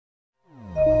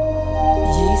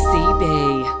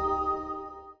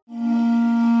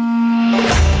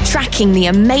tracking the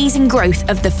amazing growth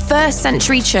of the first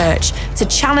century church to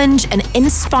challenge and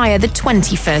inspire the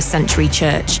 21st century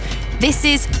church. This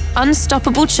is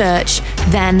Unstoppable Church,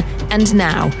 Then and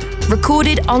Now,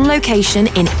 recorded on location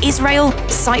in Israel,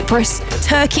 Cyprus,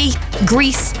 Turkey,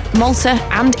 Greece, Malta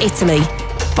and Italy.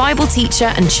 Bible teacher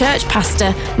and church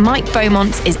pastor Mike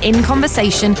Beaumont is in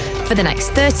conversation for the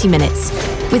next 30 minutes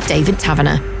with David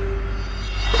Taverner.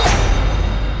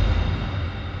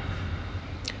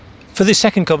 For this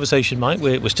second conversation, Mike,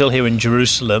 we're still here in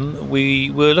Jerusalem. We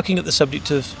were looking at the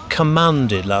subject of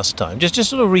commanded last time. Just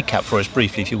sort of recap for us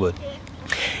briefly, if you would.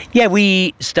 Yeah,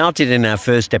 we started in our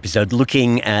first episode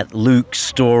looking at Luke's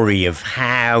story of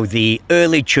how the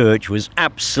early church was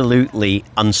absolutely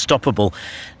unstoppable.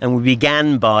 And we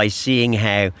began by seeing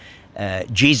how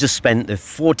Jesus spent the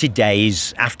 40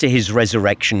 days after his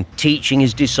resurrection teaching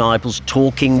his disciples,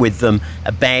 talking with them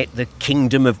about the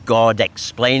kingdom of God,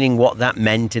 explaining what that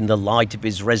meant in the light of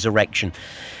his resurrection.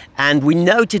 And we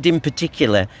noted in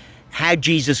particular how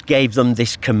Jesus gave them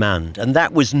this command, and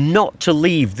that was not to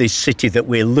leave this city that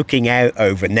we're looking out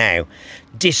over now,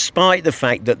 despite the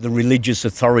fact that the religious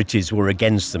authorities were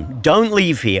against them. Don't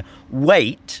leave here.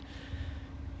 Wait,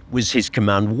 was his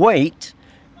command. Wait,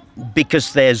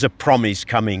 because there's a promise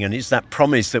coming, and it's that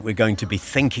promise that we're going to be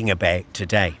thinking about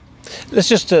today. Let's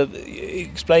just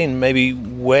explain maybe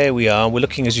where we are. We're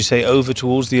looking, as you say, over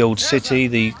towards the old city,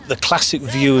 the classic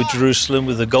view of Jerusalem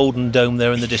with the golden dome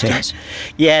there in the distance.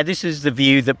 Yeah, this is the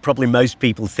view that probably most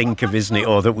people think of, isn't it?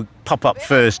 Or that would pop up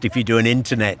first if you do an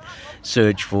internet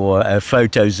search for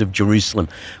photos of Jerusalem.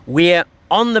 We're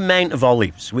on the Mount of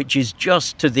Olives, which is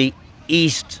just to the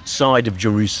east side of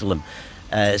Jerusalem.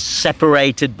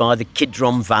 Separated by the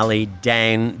Kidron Valley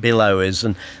down below us.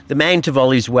 And the Mount of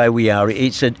Olives where we are,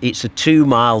 it's a 2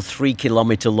 mile, 3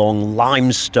 kilometre long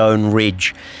limestone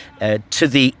ridge to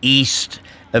the east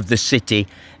of the city.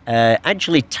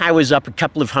 Actually towers up a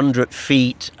couple of 100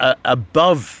 feet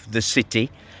above the city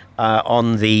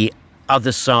on the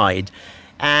other side.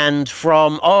 And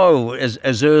from,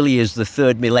 as early as the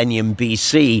 3rd millennium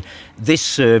BC, this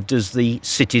served as the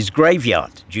city's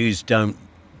graveyard. Jews don't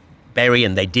bury,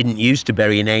 and they didn't used to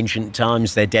bury in ancient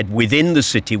times, their dead within the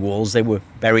city walls. They were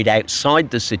buried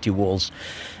outside the city walls.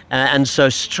 And so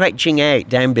stretching out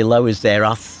down below us there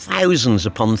are thousands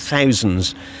upon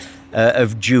thousands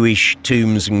of Jewish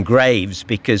tombs and graves,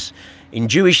 because in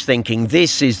Jewish thinking,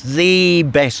 this is the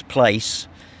best place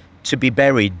to be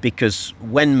buried, because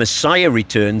when Messiah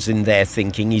returns, in their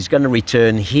thinking, he's going to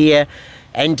return here,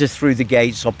 enter through the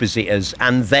gates opposite us,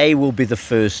 and they will be the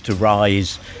first to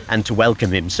rise and to welcome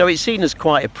him. So it's seen as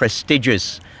quite a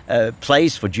prestigious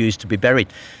place for Jews to be buried.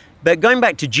 But going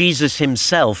back to Jesus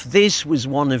himself, this was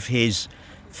one of his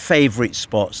favourite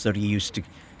spots that he used to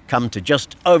come to.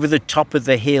 Just over the top of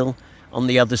the hill on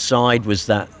the other side was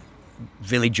that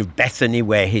village of Bethany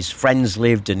where his friends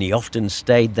lived, and he often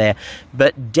stayed there.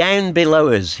 But down below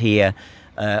us here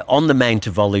on the Mount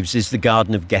of Olives is the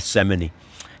Garden of Gethsemane.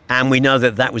 And we know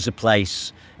that that was a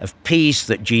place of peace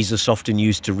that Jesus often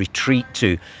used to retreat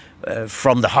to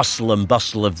from the hustle and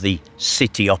bustle of the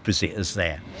city opposite us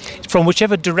there. From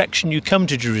whichever direction you come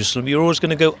to Jerusalem, you're always going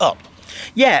to go up.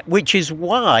 Yeah, which is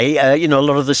why, a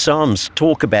lot of the Psalms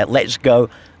talk about let's go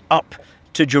up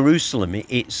to Jerusalem.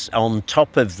 It's on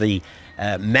top of the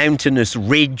mountainous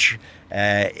ridge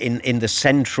in the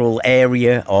central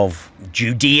area of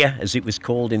Judea, as it was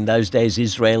called in those days,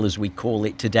 Israel as we call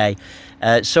it today.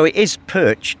 So it is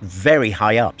perched very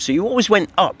high up. So you always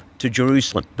went up to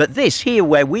Jerusalem. But this here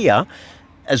where we are,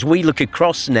 as we look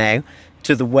across now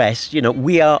to the west,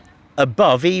 we are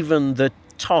above even the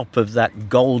top of that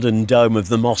golden dome of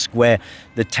the mosque where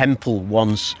the temple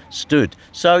once stood.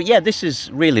 So yeah, this is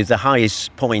really the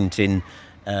highest point in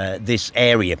this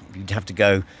area. You'd have to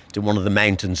go to one of the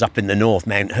mountains up in the north,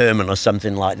 Mount Hermon or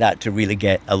something like that, to really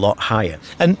get a lot higher.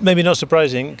 And maybe not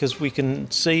surprising, because we can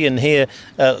see and hear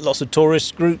lots of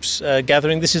tourist groups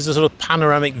gathering. This is the sort of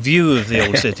panoramic view of the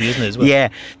old city, isn't it, as well? Yeah,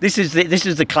 this is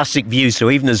the classic view. So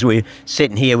even as we're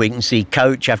sitting here, we can see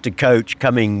coach after coach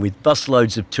coming with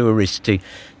busloads of tourists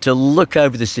to look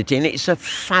over the city, and it's a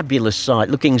fabulous sight.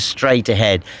 Looking straight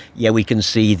ahead, we can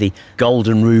see the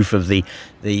golden roof of the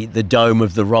dome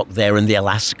of the rock there, and the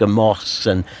Alaska mosques,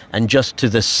 and just to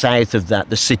the south of that,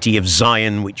 the city of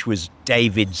Zion, which was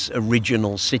David's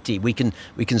original city. We can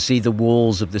see the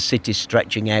walls of the city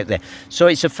stretching out there. So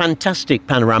it's a fantastic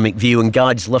panoramic view, and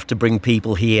guides love to bring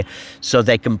people here so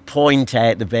they can point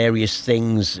out the various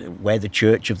things where the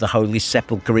Church of the Holy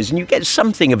Sepulchre is, and you get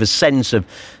something of a sense of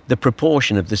the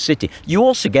proportion of the city. You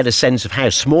also get a sense of how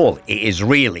small it is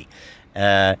really.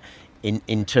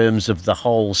 in terms of the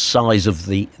whole size of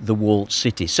the walled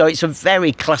city. So it's a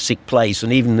very classic place,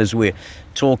 and even as we're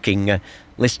talking,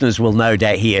 listeners will no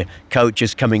doubt hear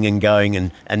coaches coming and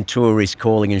going and tourists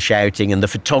calling and shouting, and the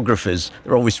photographers,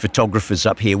 there are always photographers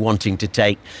up here wanting to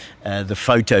take the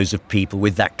photos of people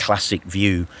with that classic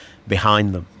view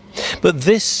behind them. But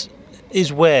this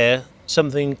is where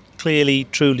something clearly,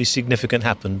 truly significant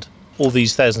happened all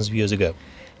these thousands of years ago.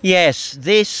 Yes,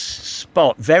 this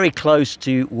spot very close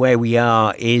to where we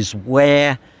are is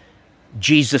where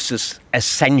Jesus'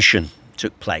 ascension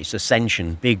took place.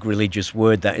 Ascension, big religious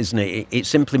word that, isn't it? It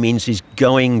simply means he's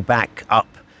going back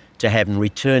up to heaven,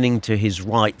 returning to his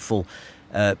rightful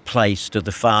place to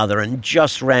the Father. And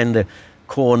just round the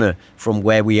corner from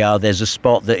where we are, there's a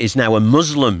spot that is now a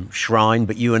Muslim shrine,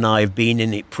 but you and I have been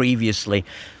in it previously,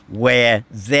 where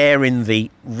there in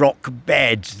the rock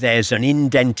bed there's an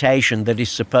indentation that is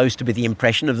supposed to be the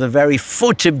impression of the very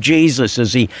foot of Jesus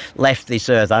as he left this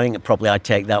earth. I think probably I'd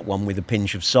take that one with a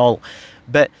pinch of salt,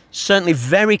 but certainly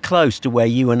very close to where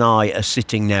you and I are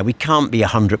sitting now. We can't be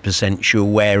 100% sure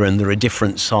where, and there are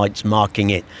different sites marking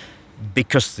it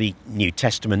because the New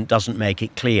Testament doesn't make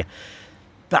it clear.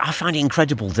 But I find it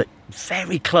incredible that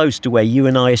very close to where you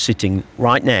and I are sitting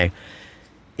right now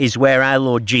is where our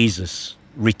Lord Jesus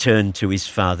returned to his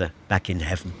Father back in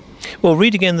heaven. Well,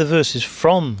 read again the verses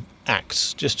from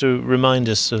Acts, just to remind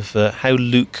us of how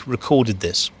Luke recorded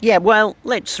this. Yeah, well,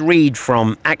 let's read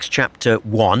from Acts chapter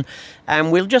 1,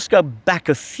 and we'll just go back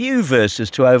a few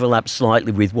verses to overlap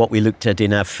slightly with what we looked at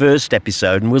in our first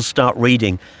episode, and we'll start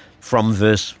reading from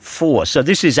verse 4. So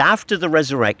this is after the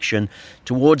resurrection,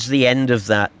 towards the end of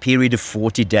that period of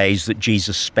 40 days that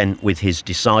Jesus spent with his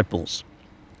disciples.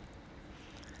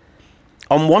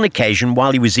 On one occasion,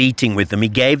 while he was eating with them, he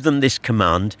gave them this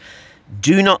command: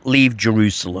 "Do not leave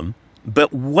Jerusalem,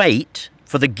 but wait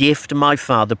for the gift my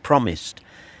Father promised,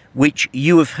 which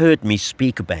you have heard me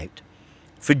speak about.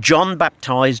 For John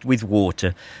baptized with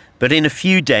water, but in a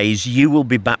few days you will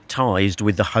be baptized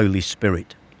with the Holy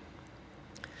Spirit."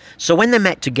 So when they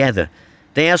met together,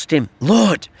 they asked him,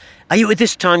 "Lord, are you at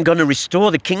this time going to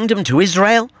restore the kingdom to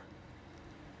Israel?"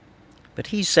 But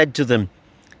he said to them,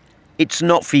 "It's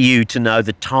not for you to know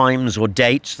the times or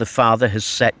dates the Father has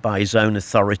set by his own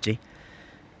authority,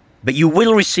 but you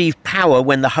will receive power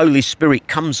when the Holy Spirit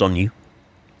comes on you,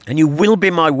 and you will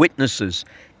be my witnesses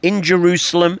in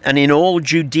Jerusalem and in all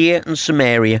Judea and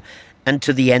Samaria and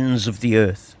to the ends of the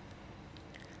earth."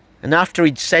 And after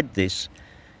he'd said this,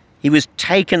 he was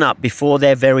taken up before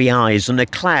their very eyes, and a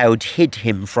cloud hid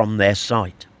him from their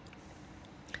sight.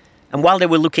 And while they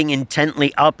were looking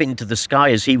intently up into the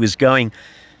sky as he was going,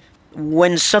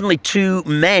 when suddenly two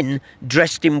men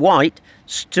dressed in white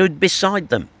stood beside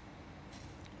them.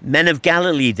 "Men of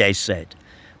Galilee," they said,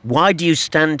 "why do you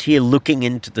stand here looking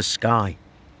into the sky?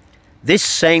 This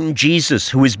same Jesus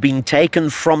who has been taken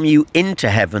from you into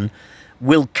heaven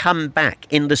will come back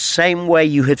in the same way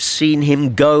you have seen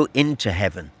him go into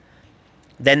heaven."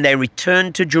 Then they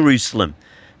returned to Jerusalem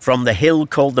from the hill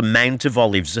called the Mount of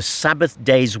Olives, a Sabbath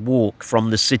day's walk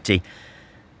from the city.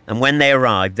 And when they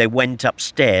arrived, they went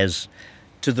upstairs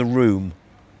to the room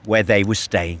where they were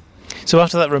staying. So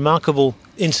after that remarkable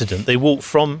incident, they walked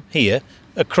from here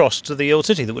across to the old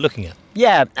city that we're looking at.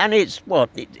 Yeah, and it's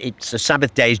a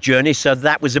Sabbath day's journey, so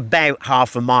that was about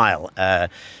half a mile,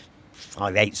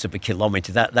 5/8 of a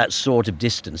kilometre, that sort of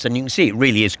distance. And you can see it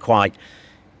really is quite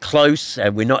close.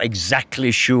 We're not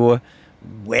exactly sure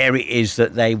where it is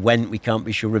that they went. We can't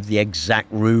be sure of the exact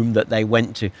room that they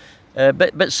went to.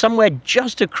 But somewhere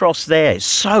just across there,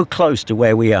 so close to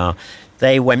where we are,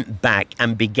 they went back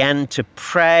and began to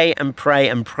pray and pray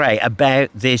and pray about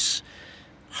this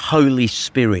Holy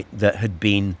Spirit that had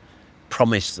been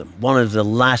promised them. One of the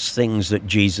last things that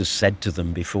Jesus said to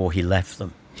them before he left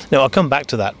them. Now, I'll come back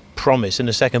to that promise in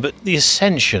a second, but the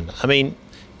ascension, I mean,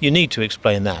 you need to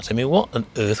explain that. I mean, what on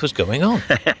earth was going on?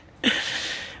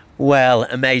 Well,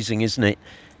 amazing, isn't it?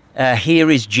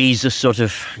 Here is Jesus sort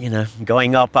of,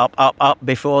 going up, up, up, up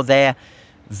before their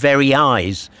very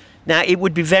eyes. Now, it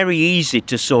would be very easy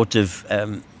to sort of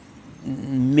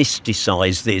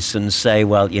mysticize this and say,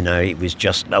 well, it was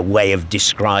just a way of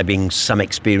describing some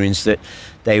experience that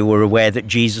they were aware that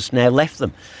Jesus now left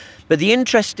them. But the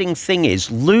interesting thing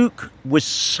is, Luke was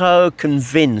so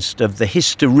convinced of the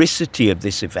historicity of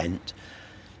this event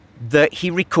that he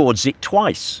records it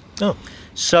twice. Oh.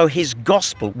 So his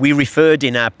gospel, we referred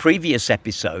in our previous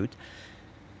episode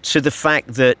to the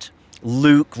fact that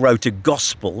Luke wrote a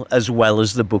gospel as well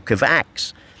as the book of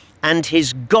Acts. And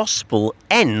his gospel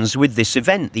ends with this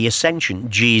event, the ascension,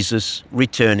 Jesus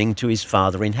returning to his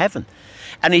Father in heaven.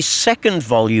 And his second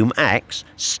volume, Acts,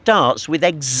 starts with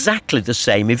exactly the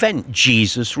same event,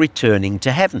 Jesus returning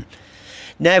to heaven.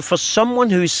 Now, for someone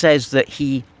who says that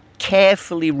he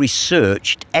carefully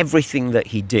researched everything that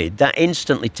he did, that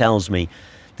instantly tells me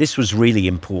this was really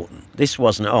important. This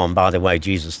wasn't, oh, and by the way,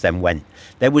 Jesus then went.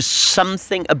 There was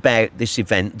something about this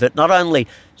event that not only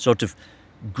sort of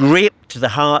gripped the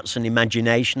hearts and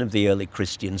imagination of the early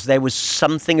Christians, there was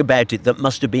something about it that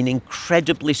must have been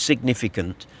incredibly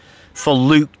significant for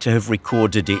Luke to have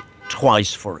recorded it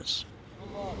twice for us.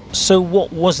 So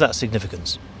what was that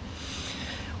significance?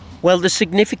 Well, the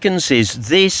significance is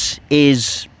this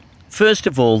is, first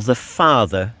of all, the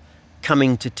Father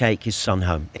coming to take his Son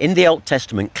home. In the Old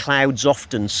Testament, clouds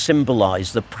often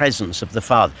symbolize the presence of the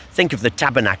Father. Think of the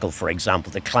tabernacle, for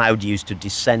example. The cloud used to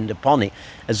descend upon it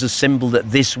as a symbol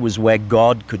that this was where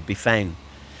God could be found.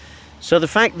 So the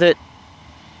fact that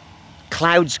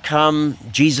clouds come,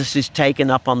 Jesus is taken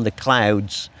up on the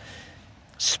clouds,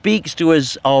 speaks to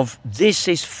us of this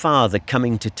is Father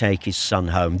coming to take his Son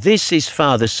home. This is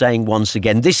Father saying once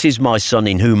again, this is my Son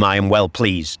in whom I am well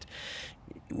pleased,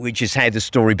 which is how the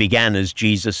story began as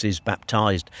Jesus is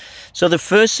baptized. So the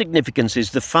first significance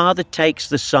is the Father takes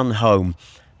the Son home,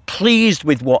 pleased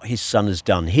with what his Son has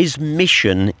done. His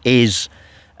mission is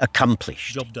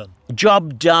accomplished. Job done.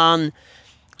 Job done,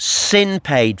 sin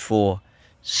paid for,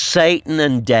 Satan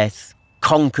and death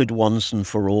conquered once and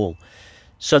for all.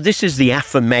 So this is the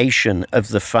affirmation of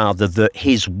the Father that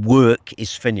his work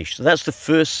is finished. So that's the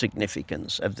first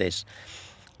significance of this.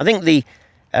 I think the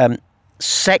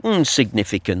second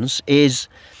significance is,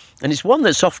 and it's one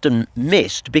that's often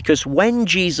missed, because when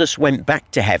Jesus went back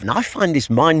to heaven, I find this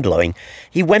mind-blowing,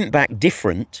 he went back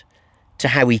different to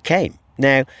how he came.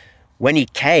 Now, when he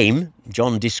came,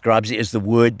 John describes it as the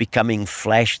Word becoming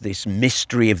flesh, this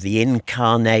mystery of the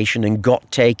incarnation and God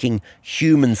taking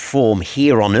human form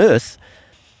here on earth.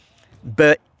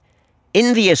 But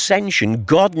in the ascension,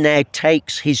 God now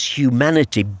takes his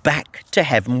humanity back to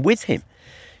heaven with him.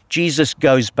 Jesus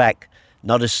goes back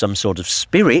not as some sort of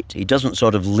spirit. He doesn't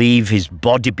sort of leave his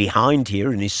body behind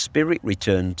here and his spirit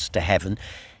returns to heaven.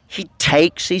 He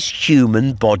takes his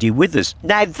human body with us.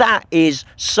 Now that is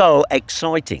so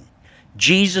exciting.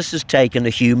 Jesus has taken a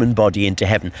human body into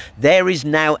heaven. There is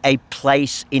now a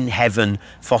place in heaven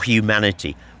for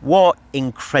humanity. What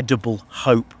incredible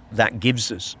hope that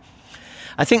gives us.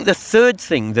 I think the third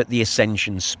thing that the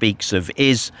ascension speaks of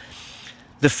is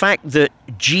the fact that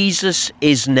Jesus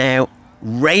is now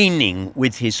reigning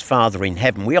with his Father in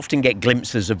heaven. We often get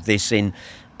glimpses of this in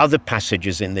other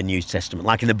passages in the New Testament,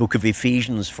 like in the book of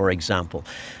Ephesians, for example.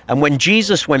 And when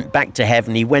Jesus went back to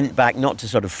heaven, he went back not to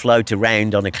sort of float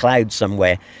around on a cloud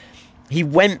somewhere. He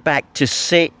went back to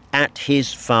sit at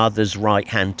his Father's right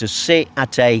hand, to sit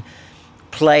at a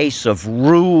place of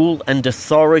rule and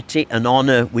authority and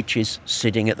honor, which is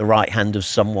sitting at the right hand of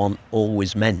someone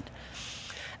always meant.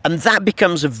 And that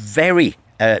becomes a very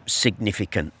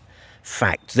significant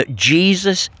fact, that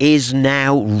Jesus is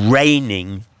now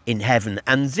reigning in heaven.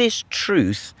 And this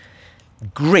truth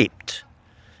gripped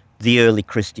the early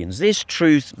Christians. This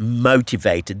truth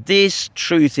motivated. This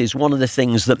truth is one of the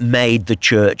things that made the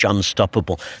church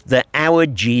unstoppable, that our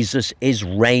Jesus is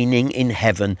reigning in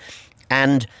heaven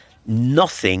and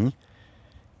nothing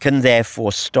can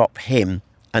therefore stop him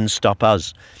and stop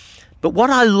us. But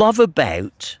what I love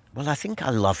about, well, I think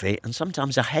I love it, and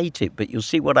sometimes I hate it, but you'll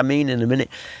see what I mean in a minute.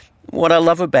 What I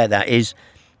love about that is,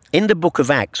 in the book of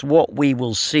Acts, what we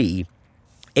will see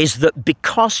is that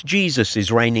because Jesus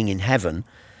is reigning in heaven,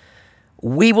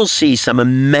 we will see some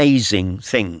amazing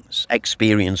things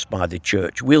experienced by the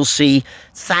church. We'll see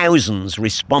thousands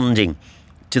responding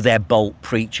to their bold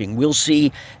preaching. We'll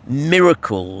see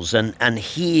miracles and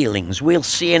healings. We'll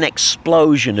see an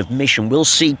explosion of mission. We'll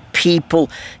see people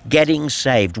getting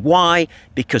saved. Why?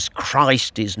 Because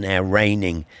Christ is now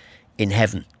reigning in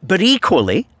heaven. But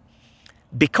equally,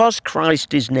 because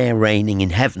Christ is now reigning in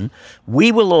heaven,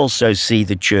 we will also see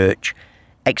the church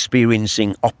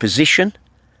experiencing opposition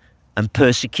and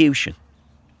persecution.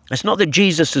 It's not that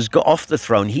Jesus has got off the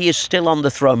throne. He is still on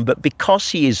the throne, but because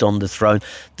he is on the throne,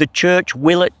 the church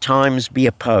will at times be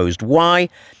opposed. Why?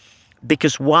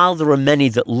 Because while there are many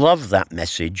that love that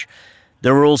message,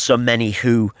 there are also many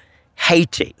who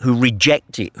hate it, who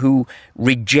reject it, who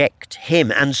reject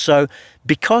him. And so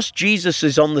because Jesus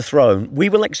is on the throne, we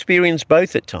will experience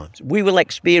both at times. We will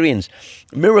experience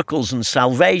miracles and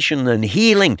salvation and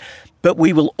healing, but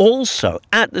we will also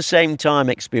at the same time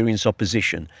experience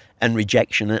opposition and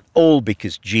rejection, and all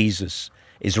because Jesus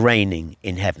is reigning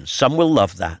in heaven. Some will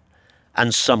love that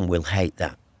and some will hate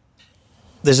that.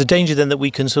 There's a danger then that we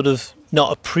can sort of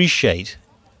not appreciate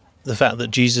the fact that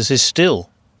Jesus is still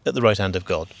at the right hand of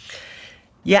God.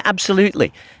 Yeah,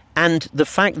 absolutely. And the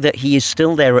fact that he is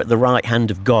still there at the right hand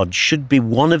of God should be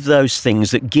one of those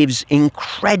things that gives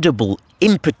incredible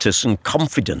impetus and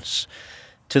confidence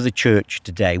to the church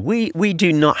today. We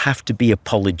do not have to be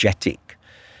apologetic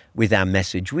with our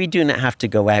message. We do not have to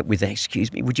go out with,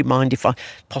 excuse me, would you mind if I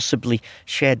possibly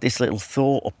shared this little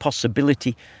thought or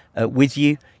possibility with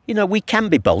you? You know, we can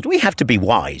be bold. We have to be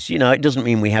wise. You know, it doesn't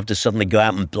mean we have to suddenly go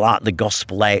out and blart the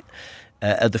gospel out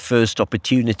at the first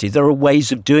opportunity. There are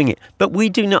ways of doing it, but we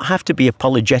do not have to be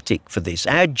apologetic for this.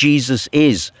 Our Jesus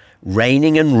is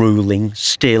reigning and ruling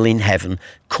still in heaven,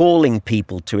 calling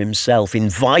people to himself,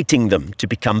 inviting them to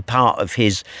become part of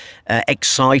his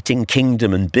exciting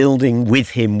kingdom and building with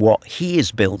him what he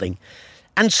is building.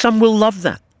 And some will love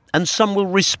that, and some will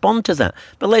respond to that.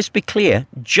 But let's be clear,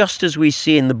 just as we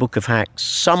see in the book of Acts,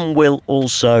 some will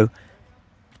also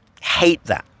hate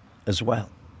that as well.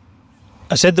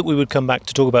 I said that we would come back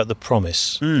to talk about the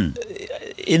promise.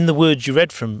 In the words you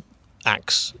read from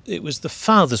Acts, it was the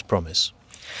Father's promise.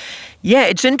 Yeah,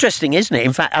 it's interesting, isn't it?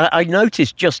 In fact, I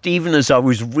noticed just even as I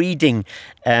was reading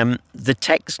the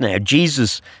text now,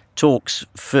 Jesus talks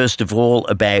first of all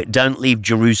about don't leave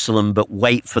Jerusalem, but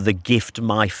wait for the gift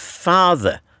my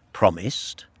Father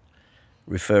promised,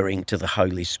 referring to the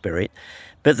Holy Spirit.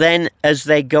 But then as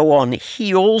they go on,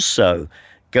 he also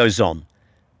goes on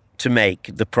to make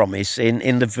the promise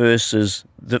in the verses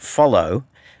that follow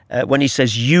when he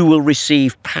says, you will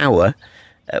receive power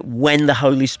when the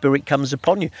Holy Spirit comes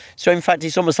upon you. So in fact,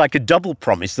 it's almost like a double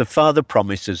promise. The Father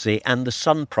promises it and the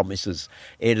Son promises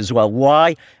it as well.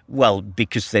 Why? Well,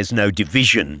 because there's no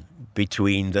division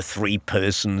between the three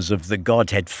persons of the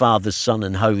Godhead. Father, Son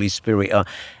and Holy Spirit are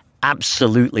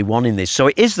absolutely one in this. So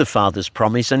it is the Father's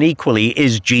promise, and equally it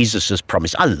is Jesus's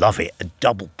promise. I love it, a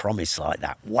double promise like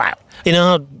that. Wow. In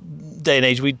our day and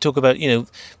age, we talk about,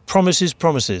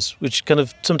 promises, which kind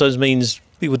of sometimes means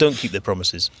people don't keep their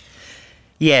promises.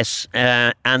 Yes,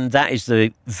 and that is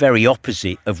the very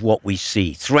opposite of what we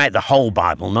see throughout the whole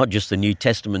Bible, not just the New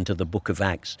Testament or the book of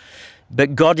Acts.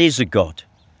 But God is a God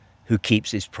who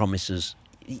keeps his promises.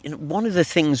 One of the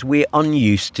things we're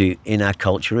unused to in our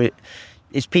culture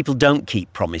is people don't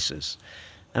keep promises.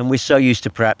 And we're so used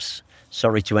to, perhaps,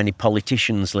 sorry to any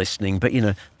politicians listening, but,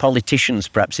 politicians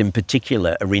perhaps in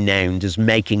particular are renowned as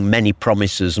making many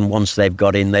promises, and once they've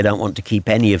got in, they don't want to keep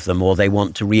any of them, or they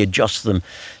want to readjust them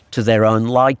to their own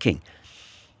liking.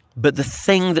 But the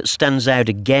thing that stands out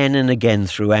again and again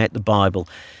throughout the Bible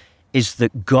is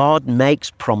that God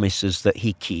makes promises that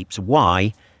he keeps.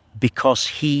 Why? Because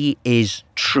he is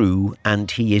true and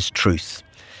he is truth.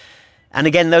 And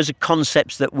again, those are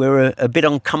concepts that we're a bit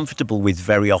uncomfortable with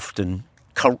very often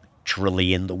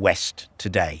culturally in the West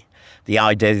today. The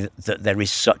idea that there is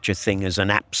such a thing as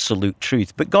an absolute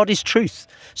truth. But God is truth.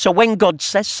 So when God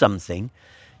says something,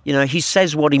 he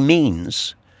says what he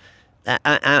means.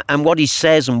 And what he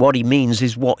says and what he means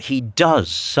is what he does.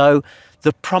 So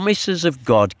the promises of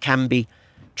God can be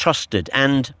trusted.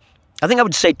 And I think I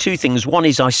would say two things. One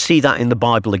is I see that in the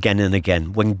Bible again and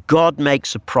again. When God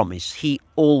makes a promise, he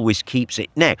always keeps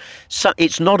it. Now, so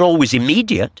it's not always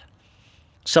immediate.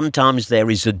 Sometimes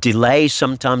there is a delay.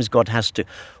 Sometimes God has to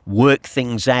work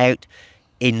things out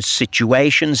in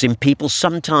situations, in people,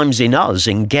 sometimes in us,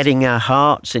 in getting our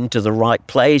hearts into the right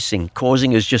place, in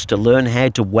causing us just to learn how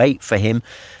to wait for him.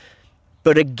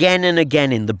 But again and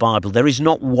again in the Bible, there is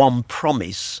not one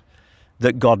promise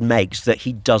that God makes that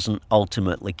he doesn't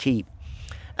ultimately keep.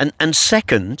 And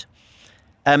second,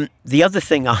 the other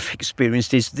thing I've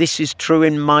experienced is this is true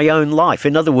in my own life.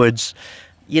 In other words,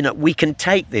 we can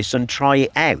take this and try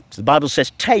it out. The Bible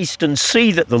says, taste and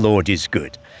see that the Lord is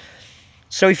good.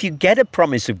 So if you get a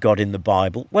promise of God in the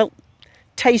Bible, well,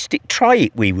 taste it, try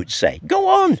it, we would say. Go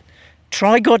on,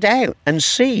 try God out and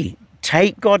see.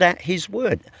 Take God at his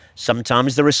word.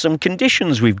 Sometimes there are some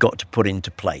conditions we've got to put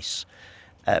into place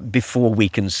before we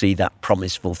can see that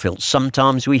promise fulfilled.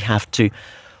 Sometimes we have to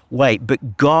wait,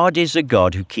 but God is a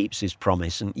God who keeps his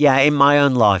promise. And yeah, in my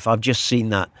own life, I've just seen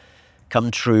that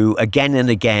come true again and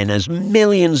again as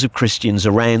millions of Christians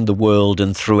around the world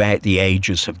and throughout the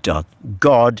ages have done.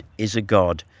 God is a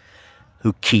God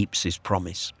who keeps his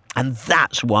promise. And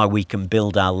that's why we can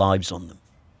build our lives on them.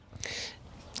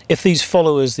 If these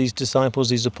followers, these disciples,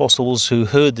 these apostles who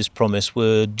heard this promise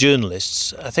were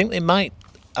journalists, I think they might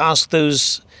ask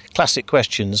those classic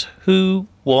questions: who,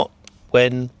 what,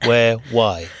 when, where,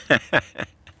 why?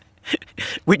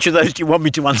 Which of those do you want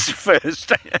me to answer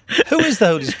first? Who is the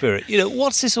Holy Spirit?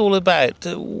 What's this all about?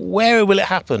 Where will it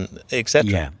happen, etc.?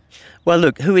 Yeah. Well,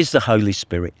 look, who is the Holy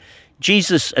Spirit?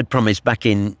 Jesus had promised back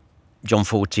in John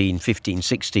 14, 15,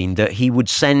 16, that he would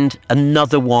send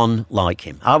another one like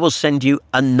him. I will send you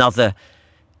another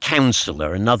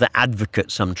counselor, another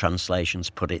advocate, some translations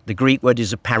put it. The Greek word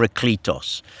is a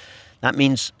parakletos. That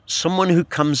means someone who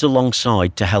comes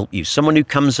alongside to help you, someone who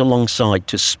comes alongside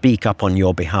to speak up on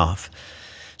your behalf.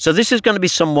 So this is going to be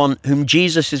someone whom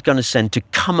Jesus is going to send to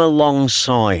come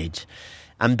alongside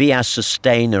and be our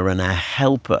sustainer and our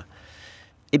helper.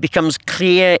 It becomes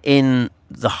clear in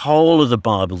the whole of the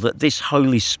Bible that this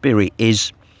Holy Spirit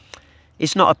is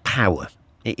not a power.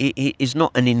 It is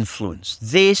not an influence.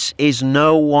 This is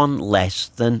no one less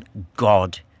than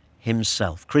God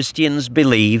himself. Christians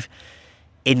believe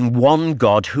in one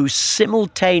God who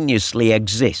simultaneously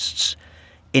exists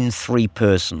in three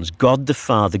persons: God the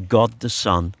Father, God the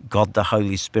Son, God the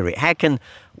Holy Spirit. How can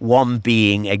one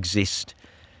being exist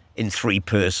in three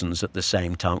persons at the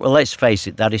same time? Well, let's face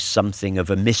it, that is something of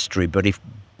a mystery. But if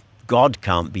God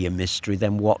can't be a mystery,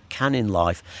 then what can in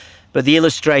life? But the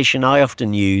illustration I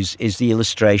often use is the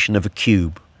illustration of a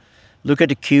cube. Look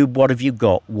at a cube, what have you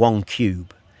got? One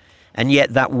cube. And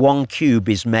yet that one cube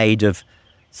is made of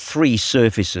three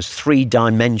surfaces, three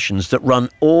dimensions that run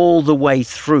all the way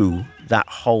through that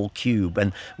whole cube.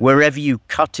 And wherever you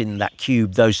cut in that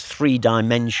cube, those three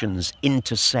dimensions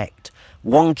intersect.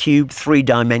 One cube, three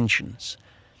dimensions.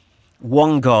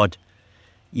 One God,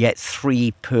 yet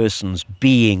three persons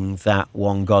being that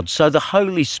one God. So the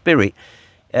Holy Spirit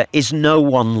is no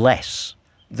one less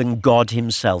than God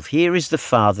himself. Here is the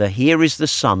Father, here is the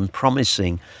Son,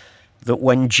 promising that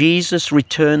when Jesus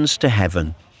returns to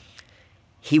heaven,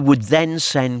 he would then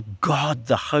send God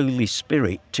the Holy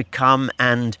Spirit to come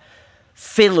and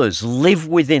fill us, live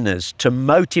within us, to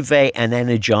motivate and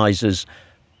energize us,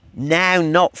 now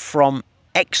not from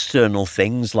external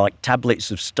things like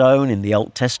tablets of stone in the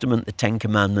Old Testament, the Ten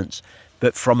Commandments,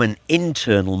 but from an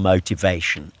internal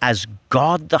motivation as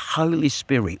God the Holy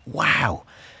Spirit. Wow!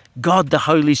 God the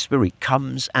Holy Spirit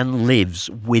comes and lives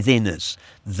within us.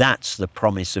 That's the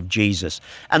promise of Jesus.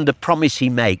 And the promise he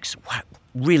makes, wow,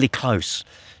 really close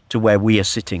to where we are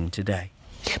sitting today.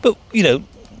 But,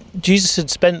 Jesus had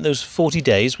spent those 40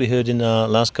 days, we heard in our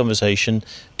last conversation,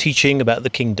 teaching about the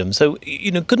kingdom. So,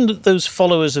 couldn't those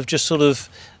followers have just sort of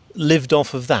lived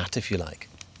off of that, if you like?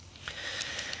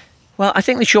 Well, I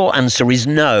think the short answer is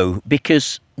no,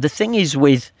 because the thing is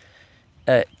with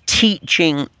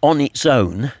teaching on its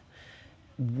own,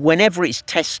 whenever it's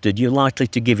tested, you're likely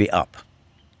to give it up.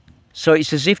 So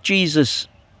it's as if Jesus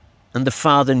and the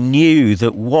Father knew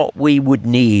that what we would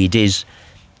need is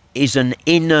an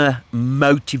inner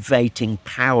motivating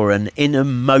power, an inner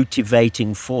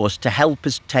motivating force to help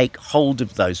us take hold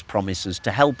of those promises,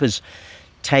 to help us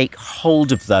take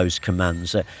hold of those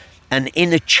commands, an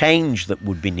inner change that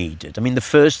would be needed. I mean, the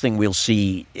first thing we'll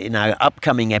see in our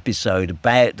upcoming episode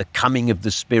about the coming of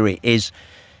the Spirit is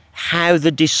how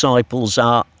the disciples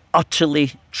are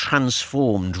utterly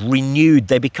transformed, renewed.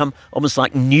 They become almost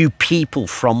like new people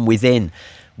from within,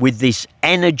 with this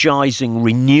energizing,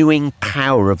 renewing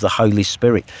power of the Holy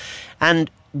Spirit. And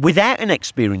without an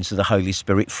experience of the Holy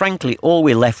Spirit, frankly, all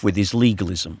we're left with is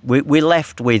legalism. We're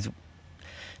left with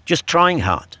just trying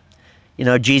hard.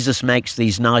 Jesus makes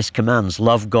these nice commands: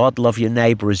 love God, love your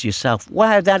neighbor as yourself.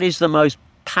 Wow, that is the most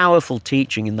powerful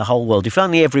teaching in the whole world. If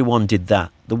only everyone did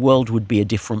that, the world would be a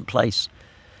different place.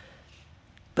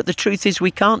 But the truth is, we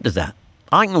can't do that.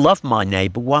 I can love my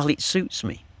neighbor while it suits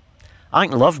me. I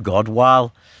can love God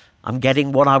while I'm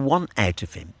getting what I want out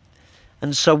of him.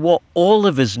 And so what all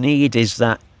of us need is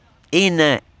that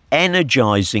inner,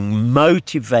 energizing,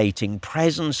 motivating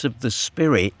presence of the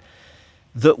Spirit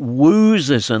that woos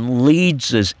us and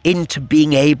leads us into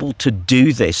being able to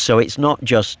do this. So it's not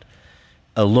just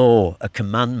a law, a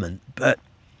commandment, but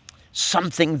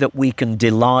something that we can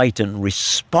delight and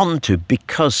respond to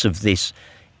because of this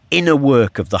inner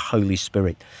work of the Holy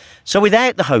Spirit. So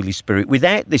without the Holy Spirit,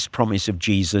 without this promise of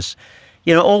Jesus,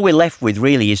 all we're left with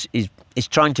really is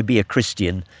trying to be a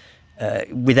Christian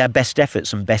with our best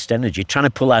efforts and best energy, trying to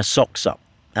pull our socks up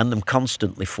and them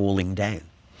constantly falling down.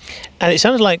 And it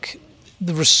sounded like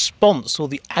the response or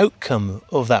the outcome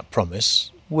of that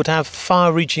promise would have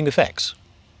far-reaching effects.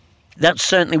 That's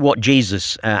certainly what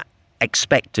Jesus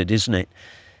expected, isn't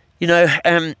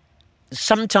it?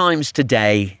 Sometimes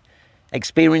today,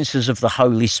 experiences of the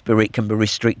Holy Spirit can be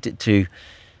restricted to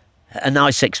a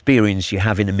nice experience you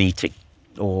have in a meeting.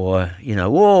 Or,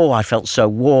 I felt so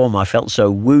warm, I felt so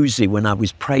woozy when I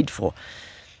was prayed for.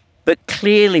 But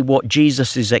clearly what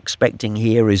Jesus is expecting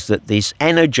here is that this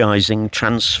energizing,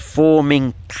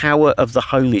 transforming power of the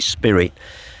Holy Spirit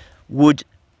would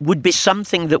be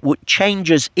something that would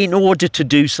change us in order to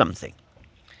do something,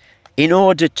 in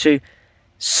order to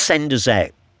send us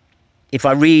out, if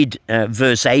I read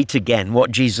verse 8 again,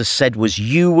 what Jesus said was,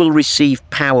 you will receive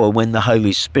power when the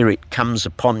Holy Spirit comes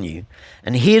upon you.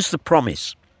 And here's the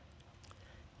promise.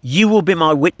 You will be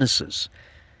my witnesses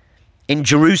in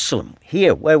Jerusalem,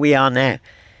 here where we are now,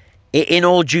 in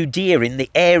all Judea, in the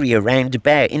area round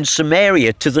about, in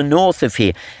Samaria, to the north of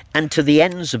here, and to the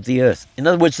ends of the earth. In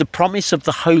other words, the promise of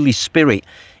the Holy Spirit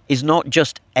is not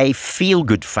just a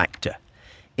feel-good factor.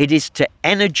 It is to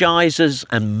energize us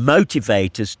and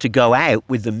motivate us to go out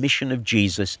with the mission of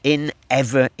Jesus in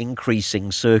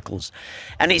ever-increasing circles.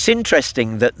 And it's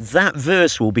interesting that that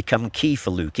verse will become key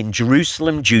for Luke. In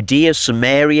Jerusalem, Judea,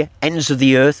 Samaria, ends of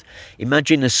the earth.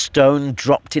 Imagine a stone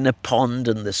dropped in a pond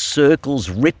and the circles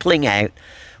rippling out.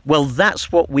 Well,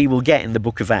 that's what we will get in the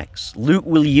book of Acts. Luke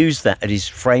will use that as his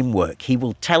framework. He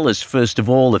will tell us, first of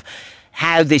all, of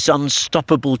how this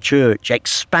unstoppable church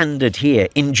expanded here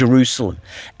in Jerusalem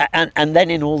and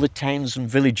then in all the towns and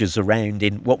villages around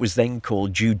in what was then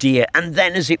called Judea, and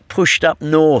then as it pushed up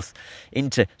north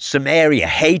into Samaria,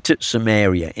 hated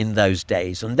Samaria in those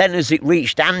days, and then as it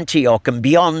reached Antioch and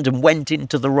beyond and went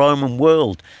into the Roman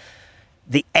world,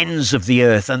 the ends of the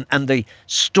earth. And the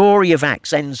story of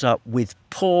Acts ends up with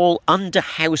Paul under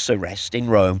house arrest in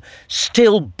Rome,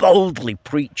 still boldly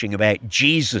preaching about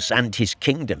Jesus and his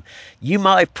kingdom. You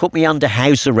might have put me under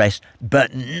house arrest,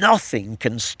 but nothing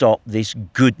can stop this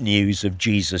good news of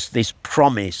Jesus, this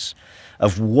promise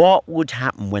of what would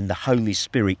happen when the Holy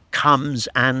Spirit comes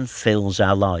and fills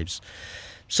our lives.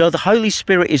 So the Holy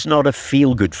Spirit is not a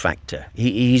feel-good factor.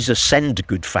 He's a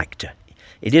send-good factor.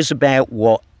 It is about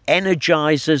what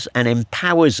energizes and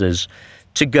empowers us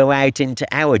to go out into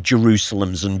our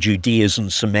Jerusalems and Judeas and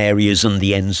Samarias and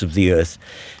the ends of the earth,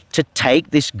 to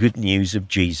take this good news of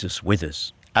Jesus with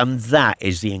us. And that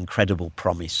is the incredible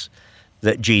promise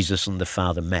that Jesus and the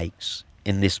Father makes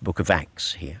in this book of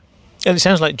Acts here. And it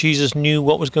sounds like Jesus knew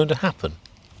what was going to happen.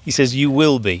 He says, you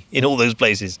will be in all those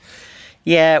places.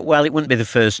 Yeah, well, it wouldn't be the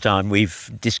first time we've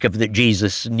discovered that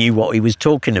Jesus knew what he was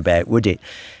talking about, would it?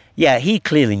 Yeah, he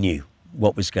clearly knew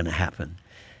what was going to happen.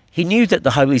 He knew that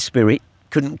the Holy Spirit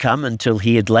couldn't come until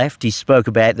he had left. He spoke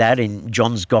about that in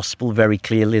John's Gospel very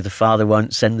clearly. The Father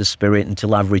won't send the Spirit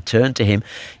until I've returned to him.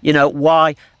 You know,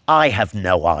 why? I have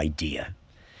no idea.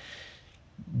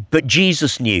 But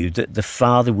Jesus knew that the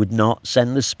Father would not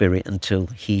send the Spirit until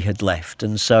he had left.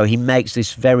 And so he makes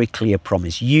this very clear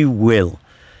promise. You will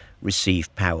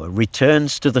receive power.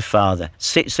 Returns to the Father,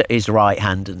 sits at his right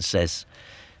hand and says,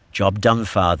 job done,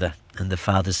 Father. And the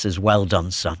Father says, well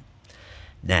done, Son.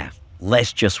 Now,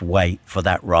 let's just wait for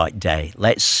that right day.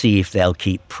 Let's see if they'll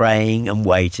keep praying and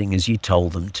waiting as you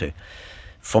told them to,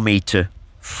 for me to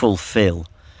fulfill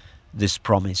this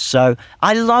promise. So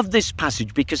I love this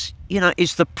passage because, you know,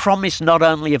 it's the promise not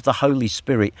only of the Holy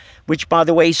Spirit, which, by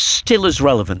the way, is still as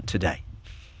relevant today.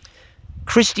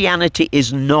 Christianity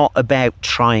is not about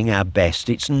trying our best.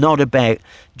 It's not about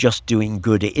just doing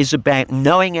good. It is about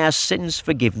knowing our sins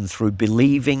forgiven through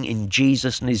believing in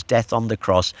Jesus and his death on the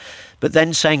cross, but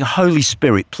then saying, Holy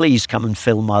Spirit, please come and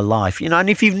fill my life. You know, and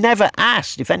if you've never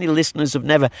asked, if any listeners have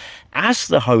never asked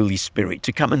the Holy Spirit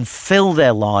to come and fill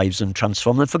their lives and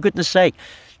transform them, for goodness sake,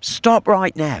 stop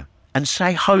right now and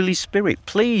say, Holy Spirit,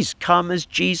 please come as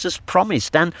Jesus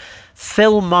promised and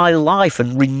fill my life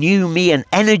and renew me and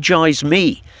energize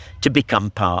me to become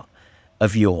part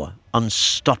of your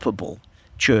unstoppable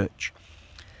church.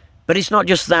 But it's not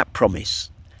just that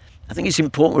promise. I think it's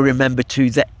important to remember too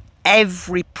that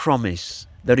every promise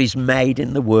that is made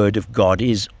in the Word of God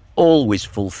is always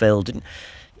fulfilled. And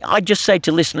I just say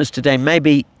to listeners today,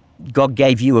 maybe God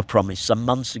gave you a promise some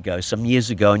months ago, some years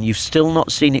ago, and you've still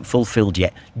not seen it fulfilled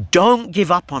yet. Don't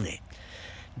give up on it.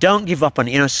 Don't give up on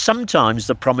it. You know, sometimes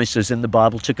the promises in the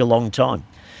Bible took a long time.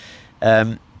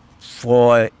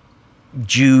 For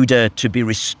Judah to be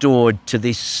restored to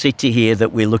this city here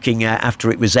that we're looking at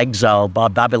after it was exiled by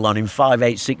Babylon in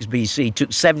 586 BC,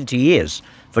 took 70 years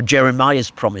for Jeremiah's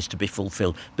promise to be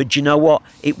fulfilled. But do you know what?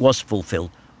 It was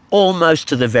fulfilled almost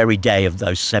to the very day of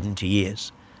those 70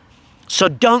 years. So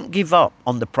don't give up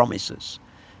on the promises,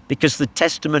 because the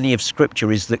testimony of Scripture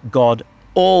is that God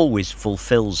always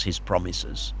fulfills his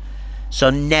promises. So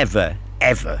never,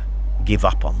 ever give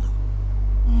up on them.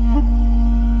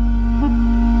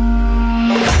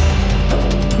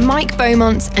 Mike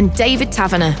Beaumont and David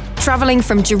Taverner, travelling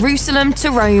from Jerusalem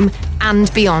to Rome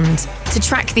and beyond to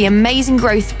track the amazing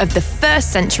growth of the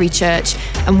first century church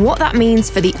and what that means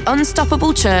for the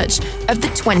unstoppable church of the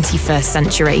 21st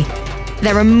century.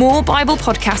 There are more Bible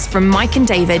podcasts from Mike and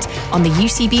David on the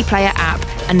UCB Player app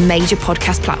and major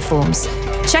podcast platforms.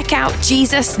 Check out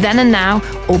Jesus Then and Now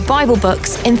or Bible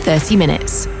Books in 30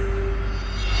 Minutes.